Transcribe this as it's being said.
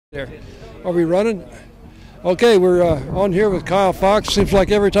There. Are we running? Okay, we're on here with Kyle Fox. Seems like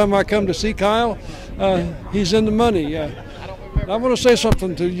every time I come to see Kyle, he's in the money. I want to say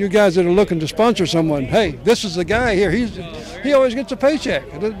something to you guys that are looking to sponsor someone. Hey, this is the guy here. He always gets a paycheck,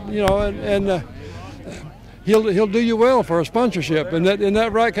 you know, and he'll do you well for a sponsorship. And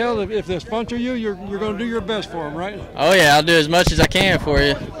that right, Kyle? If they sponsor you, you're going to do your best for them, right? Oh yeah, I'll do as much as I can for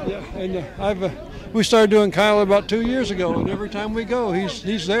you. Yeah, and we started doing Kyle about 2 years ago, and every time we go,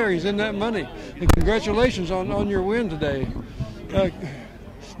 he's there. He's in that money. And congratulations on your win today.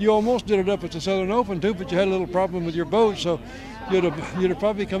 You almost did it up at the Southern Open too, but you had a little problem with your boat, so you'd have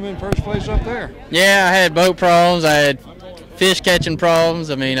probably come in first place up there. Yeah, I had boat problems. I had fish catching problems.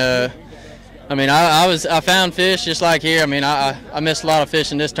 I found fish just like here. I mean, I missed a lot of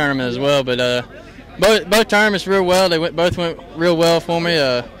fish in this tournament as well, but both tournaments real well. Both went real well for me.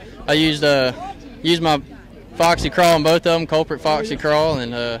 I used my Foxy Crawl in both of them, Culprit Foxy Crawl,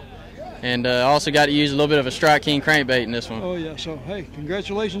 and also got to use a little bit of a Strike King crankbait in this one. Oh yeah, so hey,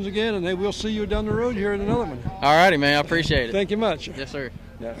 congratulations again, and we'll see you down the road here in another one. All righty, man, I appreciate it. Thank you much. Yes, sir.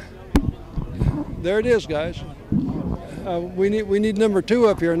 Yeah. There it is, guys. We need number 2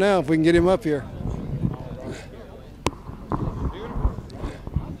 up here now, if we can get him up here.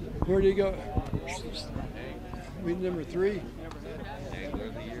 Where do you go? We need number 3.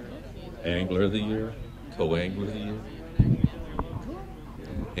 Angler of the Year, Co-Angler of the Year,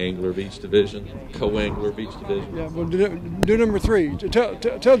 Angler of each division, Co-Angler of each division. Yeah, well, do number 3.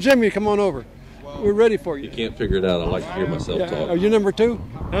 Tell Jimmy to come on over. We're ready for you. You can't figure it out. I like to hear myself talk. Are you number 2?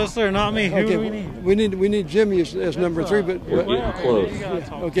 No, sir, not me. Who do we need? We need Jimmy as number 3, but We're getting close.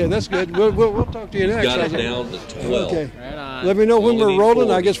 okay, that's good. We'll talk to you next. Got it down to 12. Okay. Right Let me know when Only we're rolling.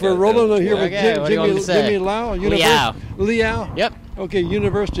 4. I guess Got we're it rolling down to here with 12. Okay, what do you want me to say? Jimmy Lau. Liao. Yep. Okay,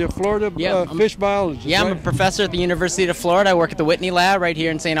 University of Florida, Yep. fish biologist. Yeah, I'm a right? professor at the University of Florida. I work at the Whitney Lab right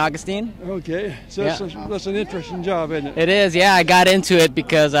here in St. Augustine. Okay, so Yeah. that's an interesting job, isn't it? It is, yeah. I got into it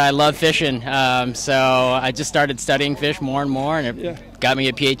because I love fishing. So I just started studying fish more and more, and it got me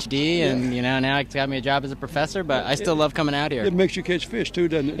a PhD, and now it's got me a job as a professor. But I still love coming out here. It makes you catch fish too,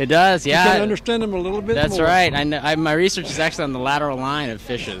 doesn't it? It does, yeah. You can understand them a little bit That's more. right. My research is actually on the lateral line of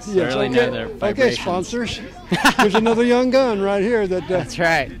fishes. So I Yes, really okay. know their Okay, vibrations. sponsors. There's another young gun right here that That's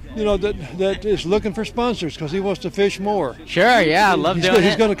right. that is looking for sponsors because he wants to fish more. Sure, yeah, I love doing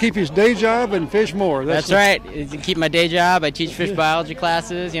He's it. going to keep his day job and fish more. That's right. Keep my day job. I teach fish biology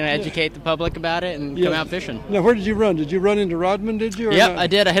classes. Educate the public about it and come out fishing. Now, where did you run? Did you run into Rodman? Did you? Or Yep, not? I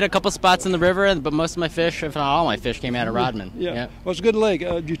did. I hit a couple spots in the river, but most of my fish, if not all my fish, came out of Rodman. Yeah. Yep. Well, it's a good lake.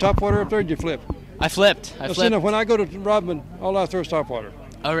 Did you top water up there? Or did you flip? I flipped. See, now, when I go to Rodman, all I throw is top water.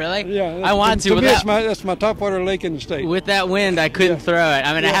 Oh, really? Yeah. I wanted to. To With me, that, that's my top water lake in the state. with that wind, I couldn't throw it.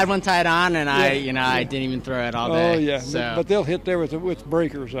 I mean, I Yeah. had one tied on, and I didn't even throw it all day. Oh yeah, So. but they'll hit there with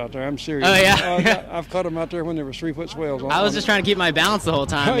breakers out there. I'm serious. Oh, yeah? I've caught them out there when there were 3-foot swells. I was just trying to keep my balance the whole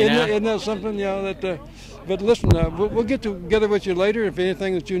time. Isn't that something? That. But listen, we'll get together with you later if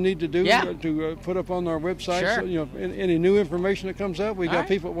anything that you need to do to put up on our website. Sure. So, any new information that comes up, we got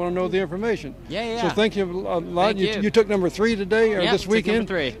people that want to know the information. Yeah. So thank you a lot. Thank you. You took number 3 today or Yep, this took weekend?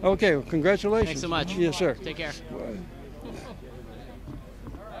 number 3. Okay, well, congratulations. Thanks so much. Yes, sir. Take care.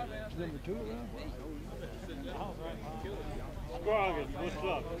 Number 2 around? Scroggins, what's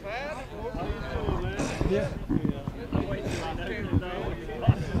up? Yeah.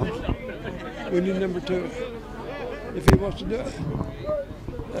 We need number 2. If he wants to do it.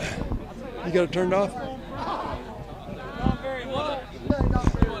 You got it turned off? You want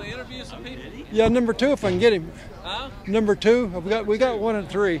to interview some people? Yeah, number 2 if I can get him. Huh? Number 2. We got 1 and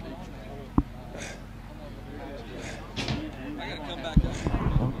 3. I got to come back up.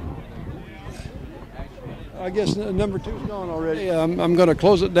 I guess number 2's gone already. I'm going to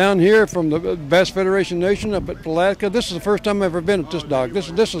close it down here from the Bass Federation Nation up at Palatka. This is the first time I've ever been at this dock. This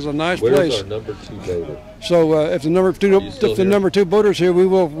is a nice Where's place. our number 2 boater? So if the number 2 boater's here,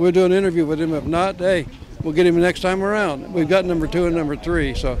 we'll do an interview with him. If not, hey, we'll get him next time around. We've got number 2 and number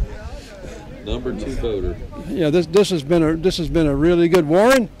 3. So Number 2 boater. yeah, this has been a really good.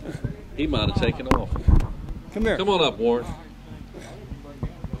 Warren, He might have taken off. come here. Come on up, Warren.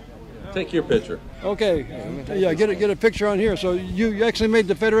 Take your picture. Okay, yeah, get a picture on here. So you actually made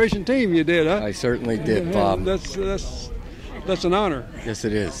the Federation team. You did, huh? I certainly did, Yeah, Bob. That's an honor. Yes,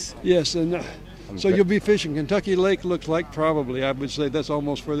 it is. Yes, and so you'll be fishing Kentucky Lake. Looks like probably I would say that's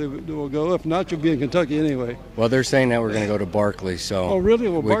almost where they will go. If not, you'll be in Kentucky anyway. Well, they're saying that we're going to go to Barkley. So. Oh, really?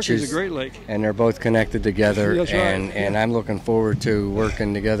 Well, which Barkley's is- a great lake. And they're both connected together. That's right, And I'm looking forward to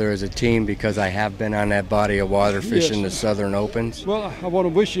working together as a team because I have been on that body of water fishing Yes. the Southern Opens. Well, I want to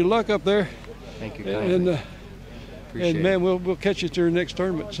wish you luck up there. Thank you. And Appreciate and man, it. we'll catch you to your next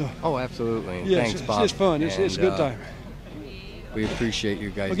tournament. So Oh, absolutely. And yes, thanks, Bob. it's fun. It's a And, good time. We appreciate you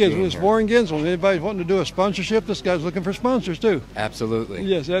guys Okay, being so it's here. Warren Gensel. Anybody wanting to do a sponsorship? This guy's looking for sponsors too. Absolutely.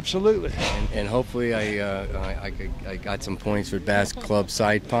 Yes, absolutely. And hopefully I got some points for Bass Club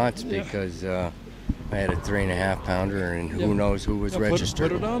side pots because I had a 3.5 pounder, and who knows who was Yeah,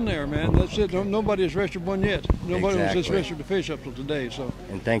 registered. Put it on there, man. That's it. Nobody has registered one yet. Nobody was just Exactly. registered to fish up till today. So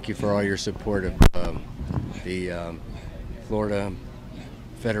And thank you for all your support of the Florida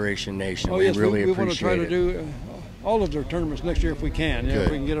Federation Nation. oh yes, really we want to try appreciate to it. do all of their tournaments next year if we can. Yeah, if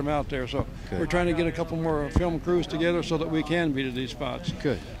Good. we can get them out there. So Good. we're trying to get a couple more film crews together so that we can be to these spots.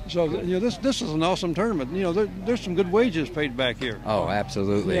 Good. So this is an awesome tournament. There's some good wages paid back here. Oh,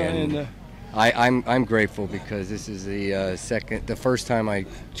 absolutely. Yeah, and and I'm grateful because this is the first time I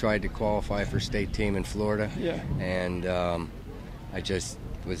tried to qualify for state team in Florida. Yeah. And I just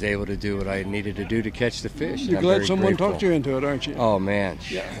was able to do what I needed to do to catch the fish. you're glad someone talked you into it, aren't you? Oh man,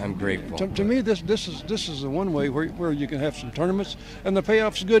 Yeah. I'm grateful. To me, this is the one way where you can have some tournaments, and the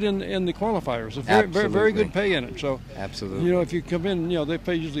payoff's good in the qualifiers. It's very good pay in it. So Absolutely. if you come in, they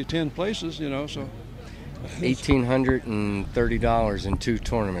pay usually 10 places. So $1,830 in 2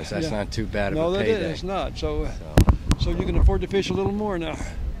 tournaments. That's Yeah. not too bad of no, a that payday. is not. So you can afford to fish a little more now.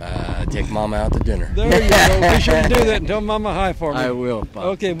 Take Mama out to dinner. There you go. Be sure to do that and tell Mama hi for me. I will, Bob.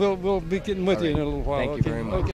 Okay, we'll be getting with All you in right. a little while. Thank you Okay. very much. Okay.